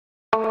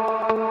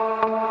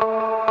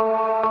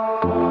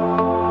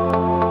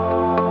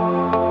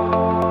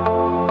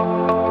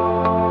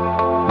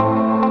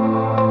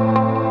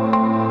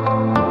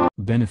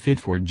benefit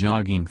for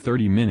jogging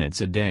 30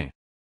 minutes a day.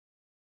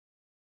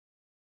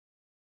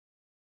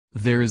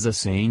 There is a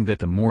saying that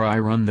the more I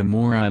run the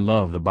more I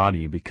love the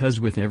body, because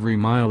with every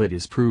mile it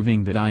is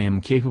proving that I am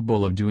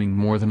capable of doing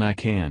more than I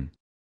can.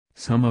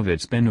 Some of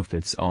its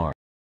benefits are: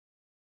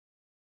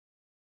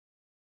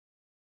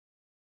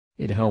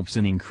 it helps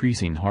in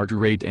increasing heart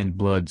rate and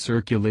blood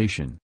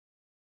circulation.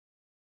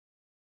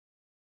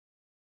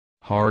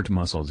 Heart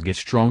muscles get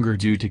stronger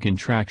due to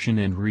contraction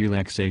and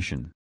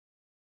relaxation.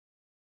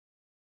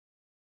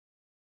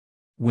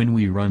 When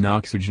we run,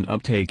 oxygen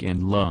uptake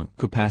and lung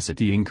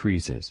capacity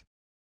increases.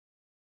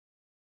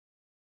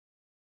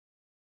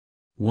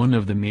 One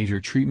of the major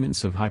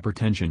treatments of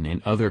hypertension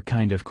and other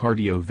kind of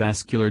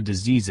cardiovascular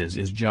diseases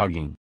is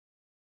jogging.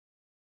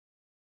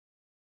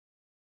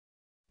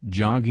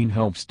 Jogging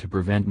helps to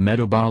prevent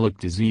metabolic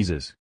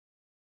diseases.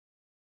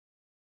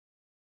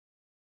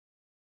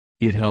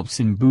 It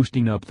helps in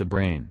boosting up the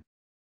brain.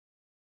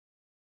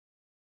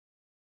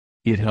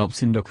 It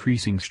helps in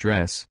decreasing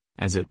stress,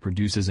 as it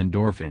produces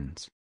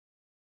endorphins.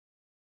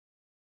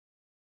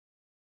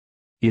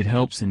 It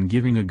helps in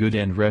giving a good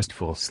and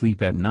restful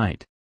sleep at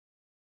night.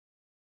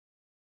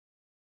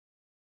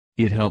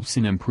 It helps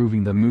in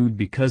improving the mood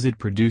because it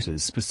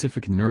produces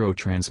specific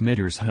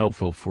neurotransmitters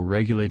helpful for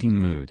regulating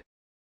mood.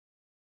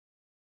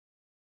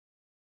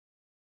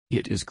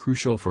 It is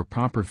crucial for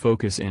proper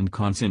focus and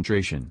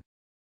concentration.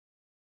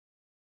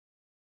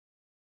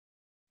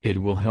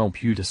 It will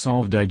help you to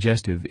solve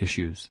digestive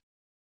issues.